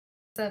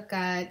up,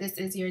 God? This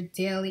is your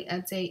daily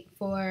update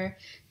for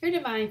your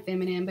Divine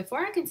Feminine.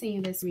 Before I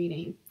continue this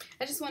reading,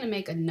 I just want to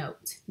make a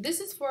note. This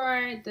is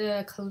for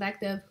the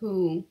collective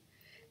who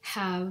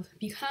have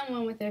become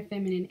one with their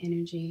feminine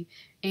energy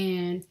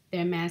and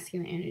their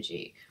masculine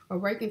energy, or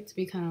working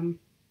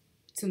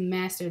to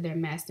master their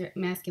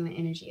masculine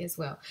energy as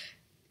well.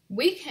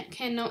 We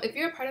can know, if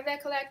you're a part of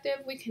that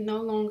collective, we can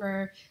no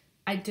longer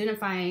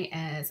identify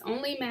as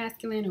only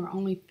masculine or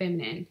only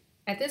feminine.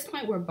 At this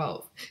point, we're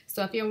both.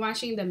 So if you're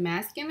watching the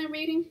masculine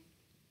reading,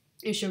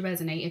 it should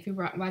resonate. If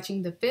you're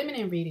watching the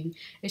feminine reading,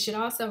 it should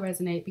also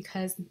resonate,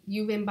 because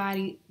you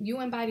embody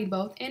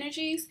both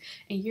energies,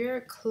 and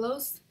you're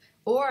close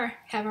or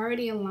have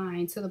already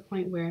aligned to the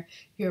point where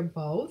you're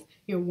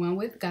one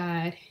with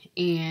God,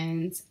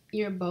 and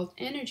you're both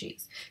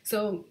energies.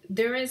 So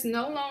there is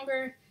no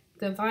longer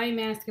divine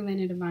masculine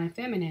and divine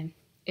feminine.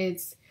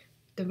 It's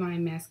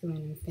divine masculine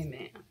and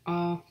feminine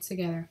all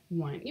together,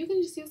 one. You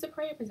can just use the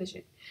prayer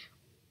position,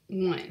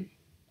 one,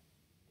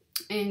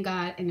 and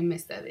God in the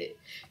midst of it.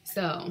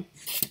 So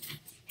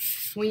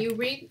when you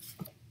read,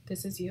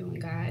 this is you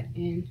and God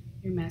and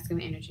your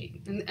masculine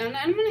energy, and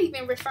I'm not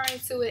even referring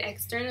to it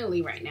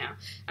externally right now.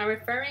 I'm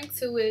referring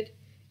to it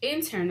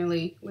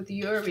internally with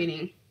your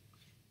reading.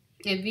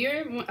 If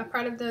you're a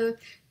part of the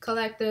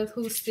collective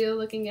who's still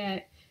looking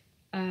at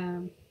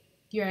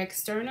your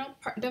external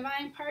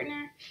divine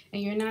partner,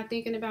 and you're not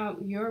thinking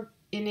about your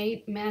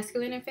innate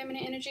masculine and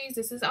feminine energies,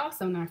 this is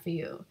also not for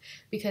you,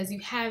 because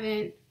you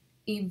haven't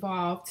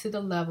evolved to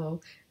the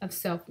level of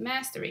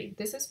self-mastery.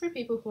 This is for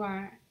people who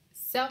are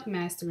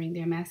self-mastering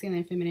their masculine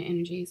and feminine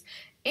energies,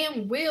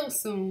 and will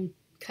soon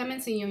come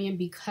into union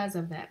because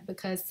of that,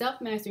 because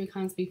self-mastery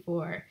comes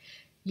before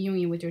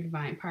union with your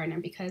divine partner,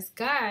 because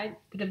God,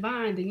 the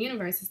divine, the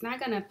universe, is not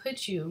going to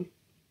put you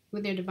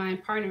with your divine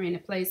partner in a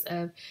place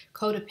of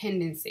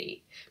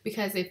codependency.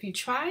 Because if you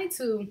try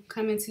to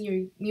come into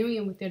your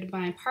union with your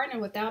divine partner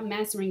without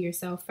mastering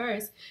yourself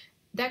first,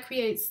 that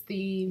creates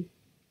the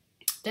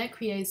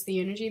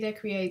energy, that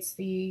creates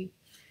the,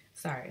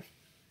 sorry,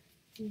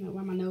 you know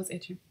why my nose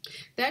itching,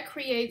 that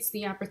creates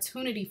the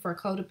opportunity for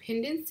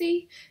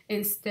codependency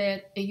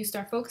instead, and you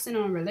start focusing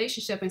on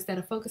relationship instead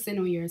of focusing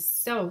on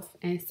yourself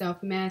and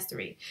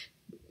self-mastery.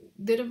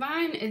 The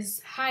divine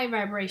is high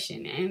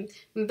vibration, and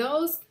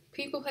those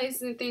people,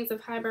 places, and things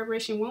of high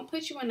vibration won't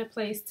put you in a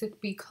place to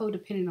be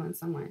codependent on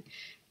someone.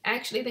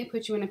 Actually, they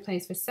put you in a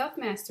place for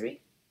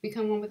self-mastery,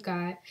 become one with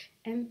God,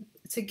 and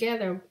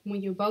together,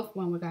 when you're both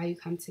one with God, you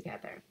come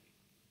together.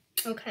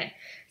 Okay,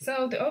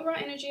 so the overall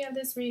energy of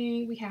this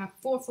reading, we have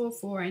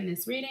 444 in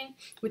this reading,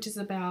 which is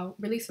about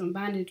release from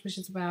bondage, which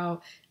is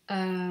about,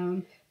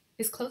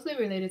 is closely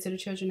related to the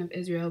children of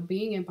Israel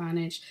being in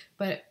bondage,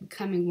 but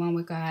becoming one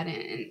with God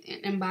and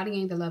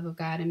embodying the love of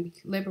God and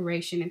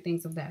liberation and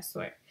things of that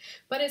sort.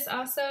 But it's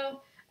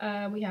also,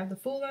 we have the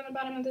Fool on the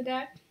bottom of the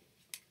deck,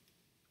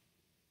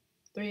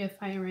 Three of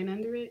Fire right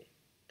under it,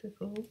 the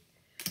Fool,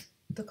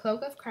 the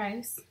Cloak of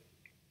Christ,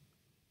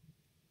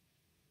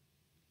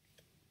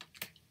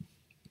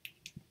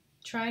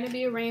 try to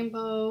be a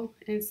rainbow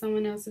in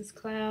someone else's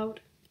cloud,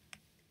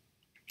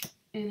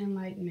 and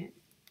enlightenment,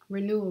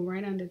 renewal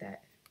right under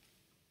that.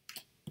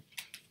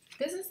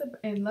 This is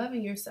and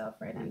loving yourself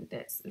right under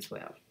this as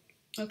well.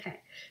 Okay,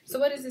 so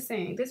what is it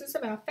saying? This is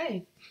about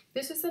faith.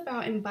 This is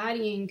about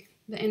embodying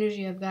the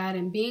energy of God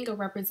and being a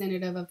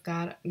representative of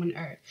God on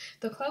earth.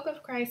 The Cloak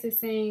of Christ is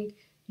saying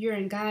you're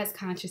in God's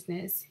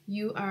consciousness.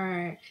 You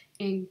are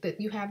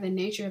you have the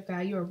nature of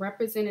God. You're a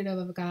representative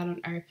of God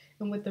on earth.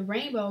 And with the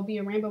rainbow, be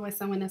a rainbow in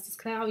someone else's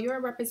cloud, you're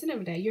a representative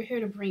of that. You're here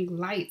to bring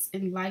lights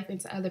and life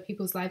into other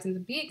people's lives and to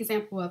be an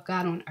example of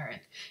God on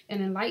earth.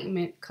 And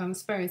enlightenment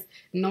comes first,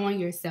 knowing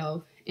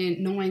yourself and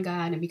knowing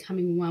God and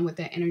becoming one with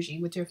that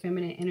energy, with your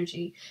feminine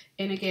energy.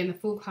 And again, the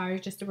Fool card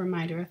is just a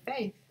reminder of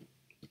faith.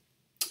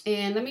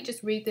 And let me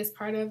just read this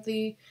part of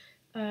the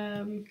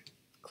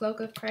Cloak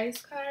of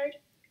Christ card.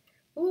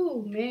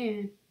 Oh,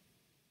 man.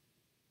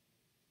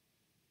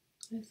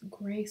 There's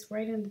grace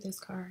right under this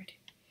card.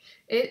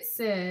 It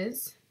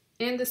says,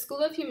 in the school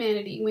of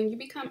humanity, when you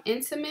become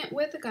intimate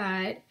with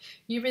God,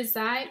 you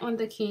reside on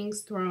the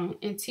king's throne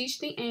and teach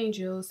the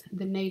angels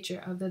the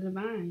nature of the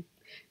divine.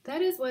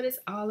 That is what it's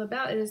all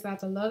about. It is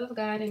about the love of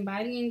God,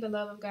 embodying the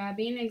love of God,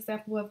 being an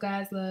example of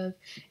God's love,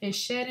 and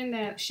sharing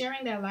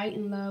that light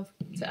and love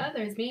to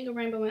others, being a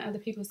rainbow in other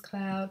people's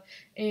cloud,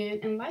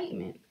 and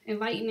enlightenment,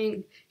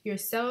 enlightening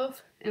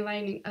yourself,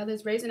 enlightening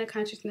others, raising the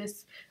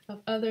consciousness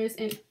of others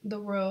in the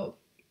world.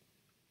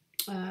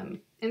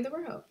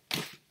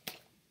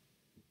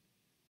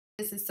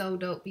 This is so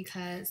dope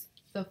because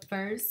the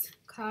first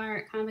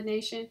card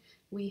combination,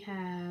 we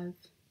have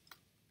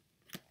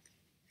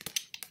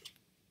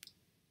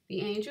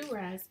the Angel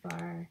Rise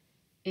Bar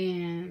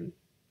and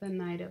the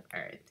Knight of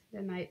Earth,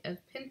 the Knight of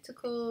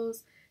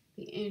Pentacles,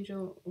 the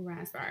Angel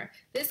Rise Bar.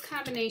 This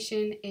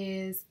combination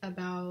is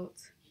about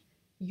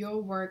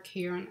your work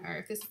here on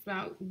earth. This is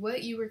about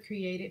what you were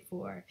created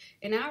for.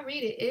 And I'll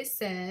read it. It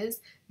says,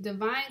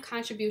 divine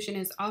contribution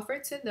is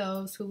offered to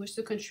those who wish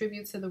to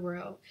contribute to the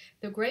world.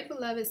 The great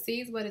beloved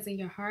sees what is in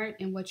your heart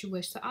and what you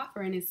wish to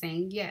offer and is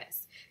saying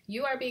yes.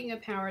 You are being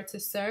empowered to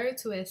serve,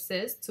 to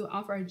assist, to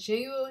offer a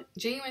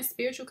genuine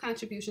spiritual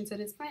contribution to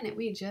this planet.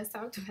 We just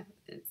talked about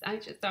this. I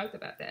just talked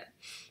about that.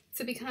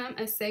 To become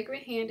a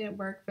sacred hand at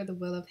work for the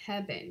will of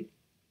heaven.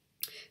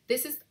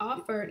 This is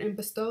offered and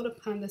bestowed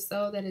upon the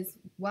soul that is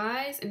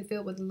wise and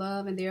filled with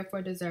love and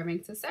therefore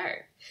deserving to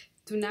serve.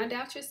 Do not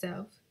doubt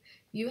yourself.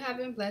 You have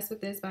been blessed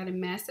with this by the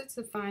Master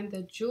to find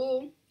the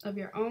jewel of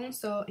your own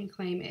soul and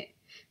claim it.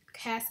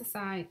 Cast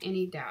aside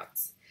any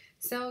doubts.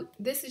 So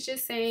this is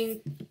just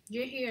saying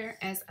you're here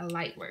as a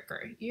light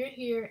worker. You're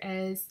here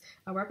as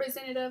a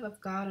representative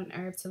of God on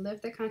earth to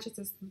lift the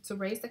consciousness, to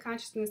raise the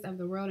consciousness of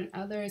the world and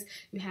others.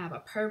 You have a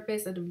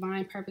purpose, a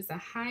divine purpose, a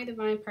high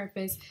divine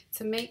purpose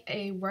to make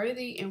a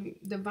worthy and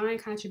divine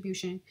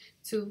contribution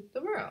to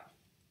the world.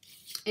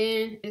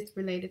 And it's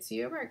related to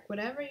your work.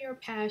 Whatever your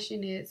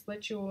passion is,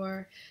 what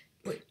your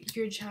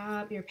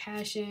job, your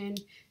passion,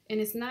 and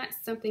it's not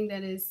something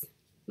that is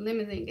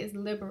limiting, is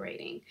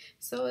liberating.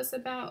 So it's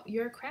about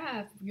your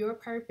craft, your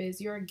purpose,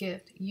 your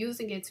gift,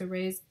 using it to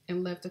raise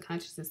and lift the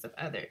consciousness of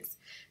others.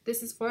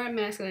 This is for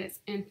masculine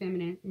and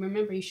feminine.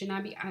 Remember, you should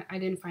not be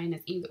identifying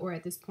as either or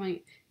at this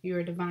point. You're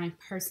a divine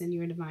person,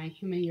 you're a divine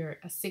human, you're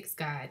a sixth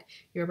God,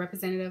 you're a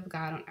representative of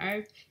God on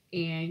earth,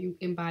 and you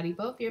embody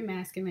both your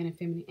masculine and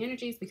feminine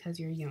energies because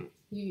you're young.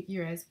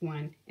 You're as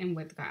one and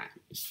with God.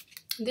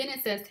 Then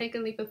it says, take a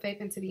leap of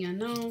faith into the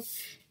unknown.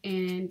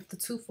 And the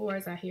 2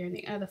 4s are here, and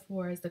the other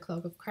 4 is the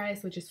cloak of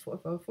Christ, which is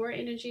 444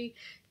 energy.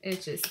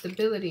 It's just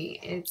stability.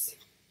 It's,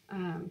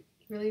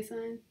 really,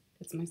 son?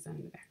 That's my son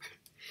in the background.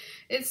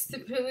 It's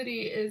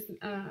stability, is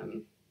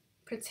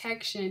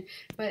protection,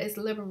 but it's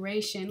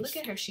liberation. Look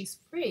at her. She's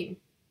free.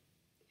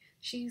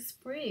 She's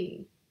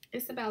free.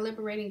 It's about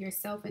liberating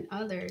yourself and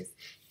others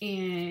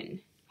and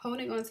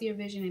holding on to your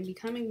vision and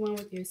becoming one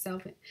with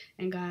yourself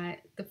and God.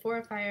 The 4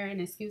 of fire, and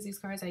excuse these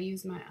cards, I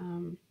use my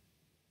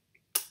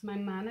my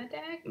mana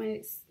deck,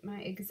 my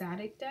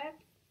exotic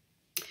deck.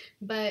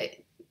 But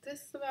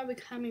this is about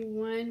becoming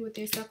one with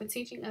yourself and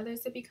teaching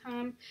others to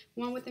become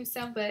one with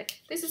themselves. But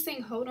this is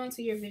saying hold on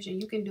to your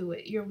vision. You can do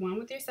it. You're one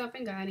with yourself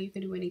and God, and you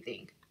can do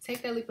anything.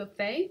 Take that leap of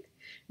faith,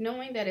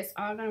 knowing that it's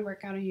all going to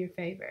work out in your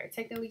favor.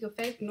 Take that leap of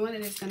faith, knowing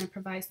that it's going to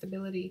provide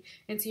stability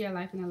into your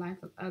life and the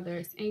life of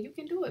others. And you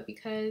can do it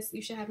because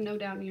you should have no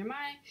doubt in your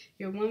mind.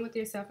 You're one with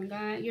yourself and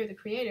God. You're the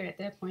creator at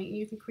that point, and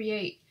you can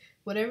create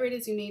whatever it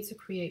is you need to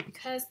create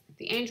because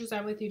the angels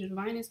are with you, the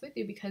divine is with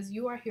you, because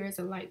you are here as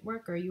a light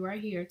worker. You are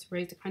here to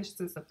raise the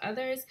consciousness of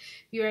others.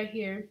 You are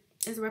here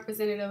as a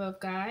representative of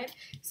God.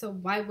 So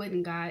why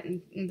wouldn't God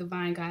and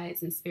divine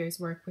guides and spirits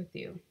work with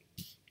you?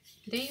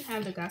 Then you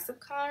have the gossip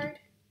card,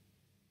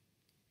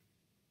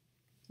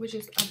 which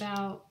is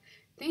about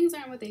things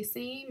aren't what they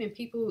seem and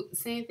people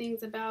saying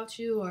things about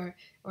you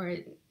or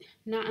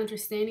not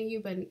understanding you,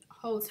 but the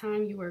whole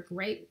time you were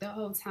great. The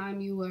whole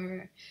time you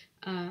were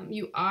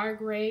you are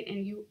great,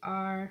 and you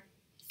are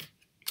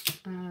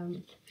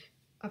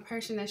a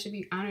person that should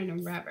be honored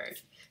and revered.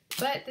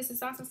 But this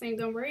is also saying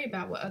don't worry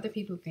about what other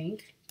people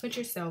think. Put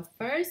yourself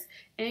first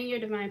and your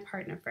divine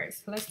partner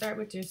first. Let's start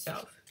with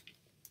yourself.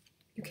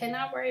 You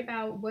cannot worry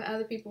about what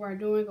other people are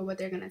doing or what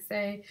they're going to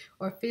say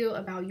or feel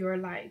about your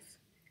life.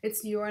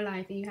 It's your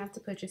life, and you have to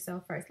put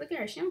yourself first. Look at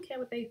her. She don't care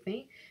what they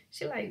think.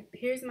 She like,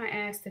 here's my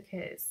ass to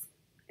kiss.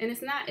 And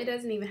it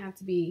doesn't even have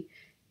to be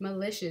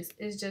malicious.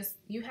 It's just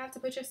you have to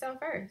put yourself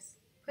first.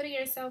 Putting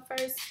yourself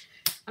first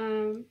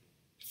and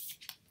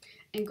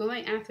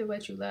going after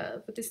what you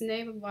love. With this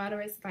Knave of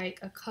Water, it's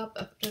like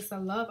it's a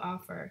love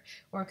offer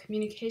or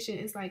communication.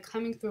 It's like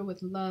coming through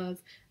with love,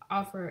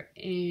 offer,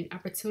 and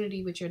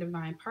opportunity with your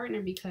divine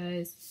partner,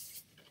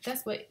 because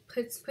that's what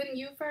putting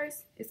you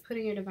first is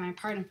putting your divine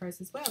partner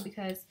first as well,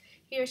 because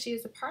he or she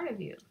is a part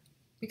of you.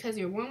 Because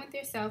you're one with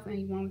yourself and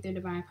you're one with your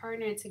divine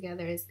partner, and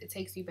together it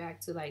takes you back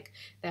to like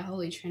that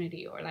Holy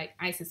Trinity, or like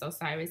Isis,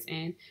 Osiris,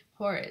 and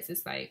Horus.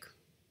 It's like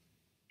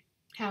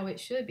how it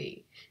should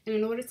be. And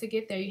in order to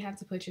get there, you have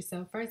to put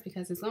yourself first,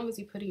 because as long as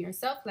you're putting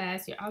yourself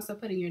last, you're also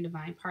putting your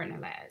divine partner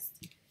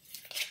last.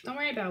 Don't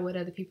worry about what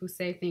other people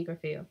say, think, or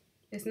feel.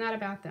 It's not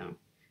about them.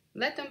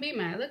 Let them be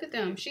mad. Look at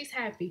them. She's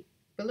happy.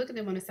 But look at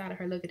them on the side of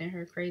her looking at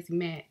her crazy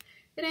mad.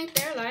 It ain't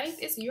their life.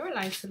 It's your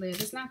life to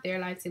live. It's not their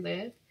life to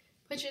live.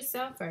 Put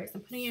yourself first.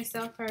 And putting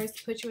yourself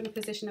first put you in a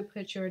position to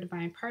put your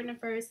divine partner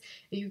first.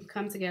 And you can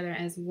come together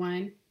as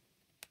one.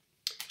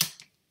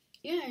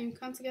 Yeah, you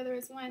come together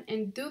as one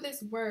and do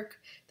this work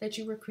that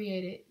you were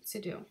created to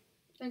do.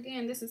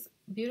 Again, this is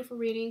beautiful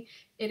reading.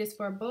 It is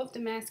for both the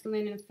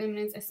masculine and the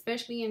feminines,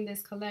 especially in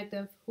this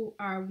collective who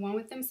are one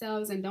with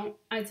themselves and don't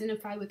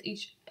identify with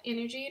each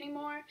energy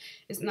anymore.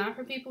 It's not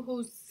for people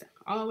who's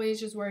always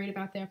just worried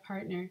about their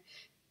partner,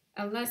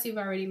 unless you've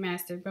already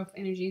mastered both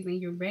energies and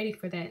you're ready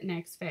for that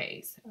next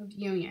phase of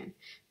union.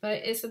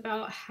 But it's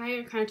about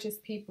higher conscious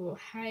people,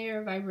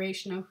 higher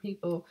vibrational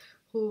people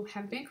who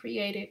have been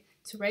created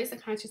to raise the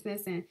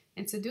consciousness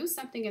and to do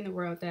something in the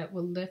world that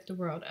will lift the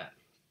world up.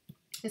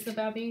 It's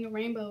about being a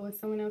rainbow in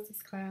someone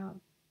else's cloud.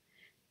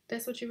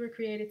 That's what you were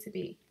created to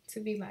be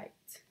light.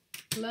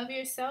 Love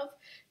yourself,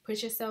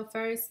 put yourself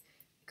first,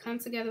 come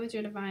together with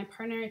your divine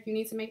partner. If you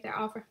need to make that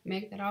offer,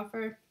 make that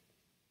offer.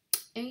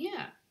 And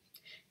yeah,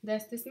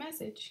 that's this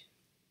message.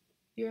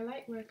 You're a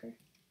light worker.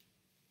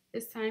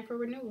 It's time for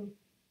renewal.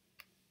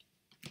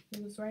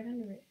 It was right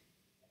under it.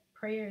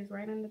 Prayer is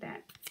right under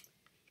that.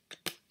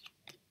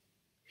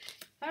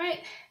 All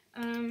right,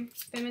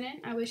 feminine,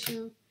 I wish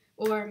you,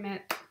 or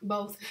met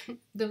both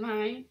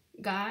divine,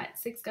 God,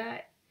 six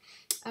God.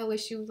 I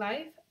wish you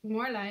life,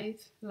 more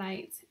life,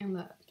 light, and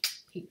love.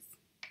 Peace.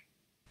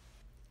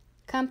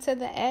 Come to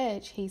the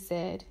edge, he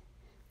said.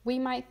 We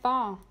might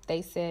fall,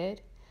 they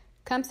said.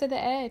 Come to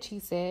the edge, he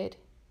said.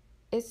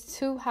 It's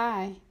too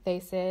high,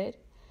 they said.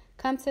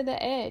 Come to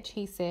the edge,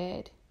 he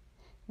said.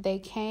 They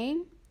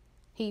came,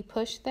 he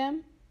pushed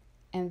them,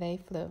 and they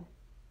flew.